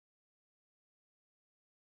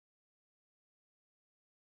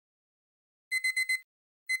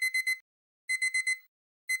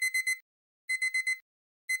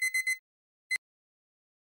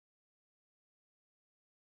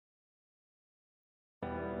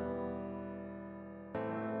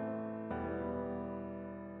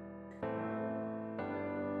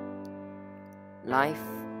Life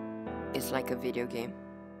is like a video game.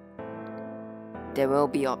 There will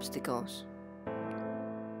be obstacles.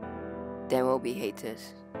 There will be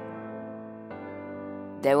haters.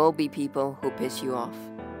 There will be people who piss you off.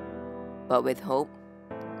 But with hope,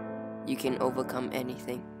 you can overcome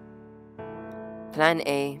anything. Plan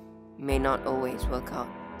A may not always work out,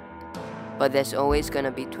 but there's always gonna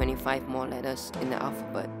be 25 more letters in the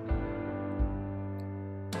alphabet.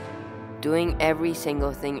 Doing every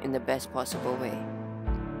single thing in the best possible way.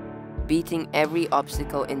 Beating every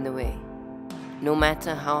obstacle in the way, no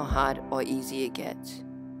matter how hard or easy it gets.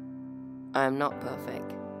 I am not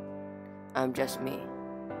perfect. I'm just me.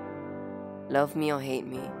 Love me or hate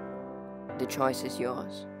me, the choice is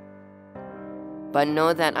yours. But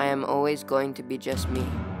know that I am always going to be just me.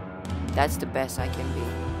 That's the best I can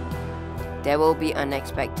be. There will be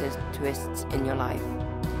unexpected twists in your life,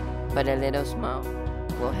 but a little smile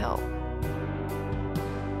will help.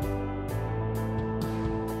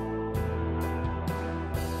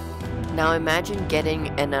 Now imagine getting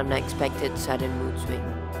an unexpected sudden mood swing,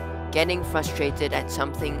 getting frustrated at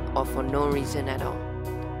something or for no reason at all,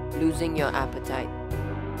 losing your appetite.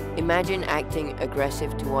 Imagine acting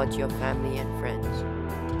aggressive towards your family and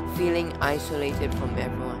friends, feeling isolated from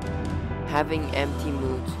everyone, having empty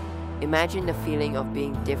moods. Imagine the feeling of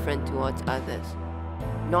being different towards others,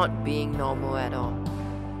 not being normal at all,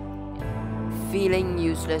 feeling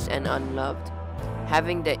useless and unloved,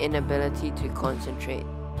 having the inability to concentrate.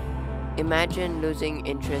 Imagine losing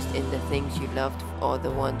interest in the things you loved or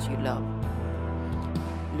the ones you love,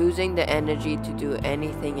 losing the energy to do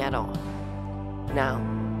anything at all. Now,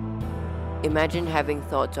 imagine having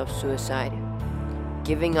thoughts of suicide,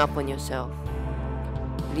 giving up on yourself,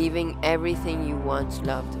 leaving everything you once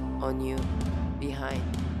loved on you behind.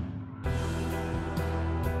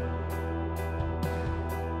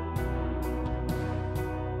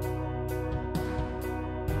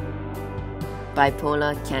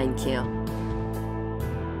 Bipolar can kill.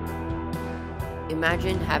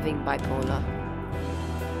 Imagine having bipolar.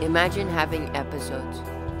 Imagine having episodes,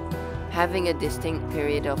 having a distinct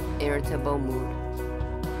period of irritable mood,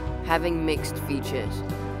 having mixed features,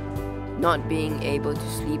 not being able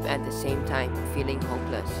to sleep at the same time, feeling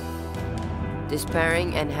hopeless,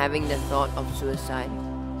 despairing and having the thought of suicide.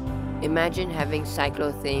 Imagine having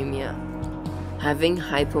cyclothymia, having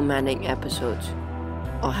hypomanic episodes,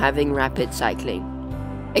 or having rapid cycling,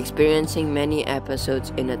 experiencing many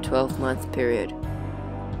episodes in a 12-month period.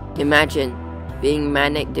 Imagine being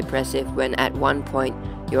manic depressive when at one point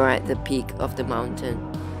you're at the peak of the mountain,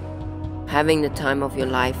 having the time of your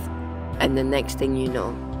life, and the next thing you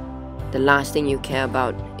know, the last thing you care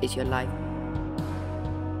about is your life.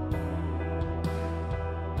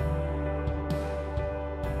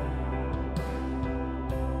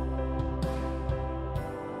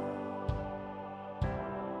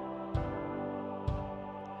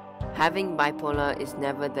 Having bipolar is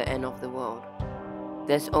never the end of the world.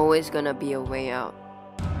 There's always gonna be a way out.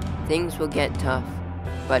 Things will get tough,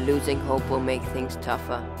 but losing hope will make things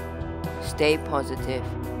tougher. Stay positive.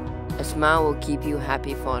 A smile will keep you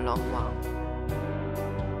happy for a long while.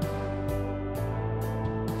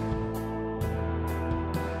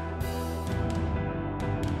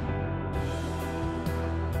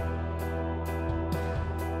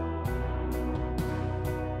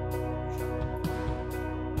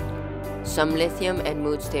 Some lithium and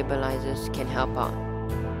mood stabilizers can help out,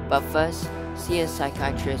 but first, see a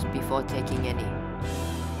psychiatrist before taking any.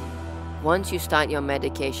 Once you start your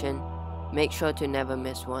medication, make sure to never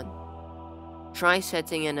miss one. Try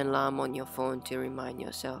setting an alarm on your phone to remind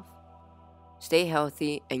yourself. Stay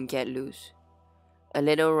healthy and get loose. A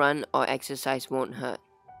little run or exercise won't hurt.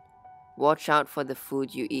 Watch out for the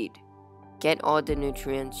food you eat. Get all the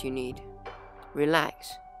nutrients you need.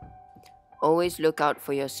 Relax. Always look out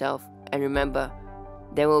for yourself, and remember,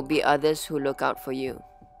 there will be others who look out for you.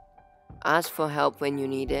 Ask for help when you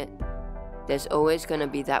need it. There's always gonna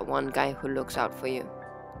be that one guy who looks out for you.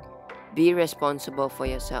 Be responsible for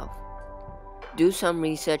yourself. Do some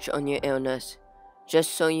research on your illness,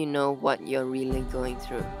 just so you know what you're really going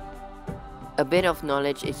through. A bit of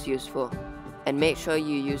knowledge is useful, and make sure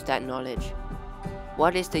you use that knowledge.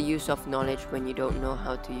 What is the use of knowledge when you don't know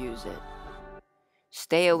how to use it?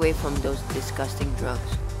 Stay away from those disgusting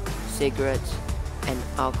drugs, cigarettes, and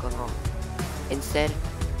alcohol. Instead,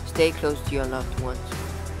 stay close to your loved ones.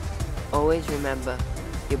 Always remember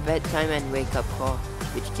your bedtime and wake-up call,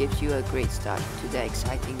 which gives you a great start to the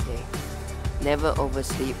exciting day. Never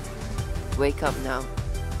oversleep. Wake up now.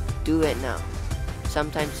 Do it now.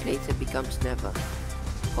 Sometimes later becomes never.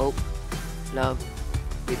 Hope, love,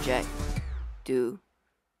 reject, do,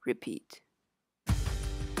 repeat.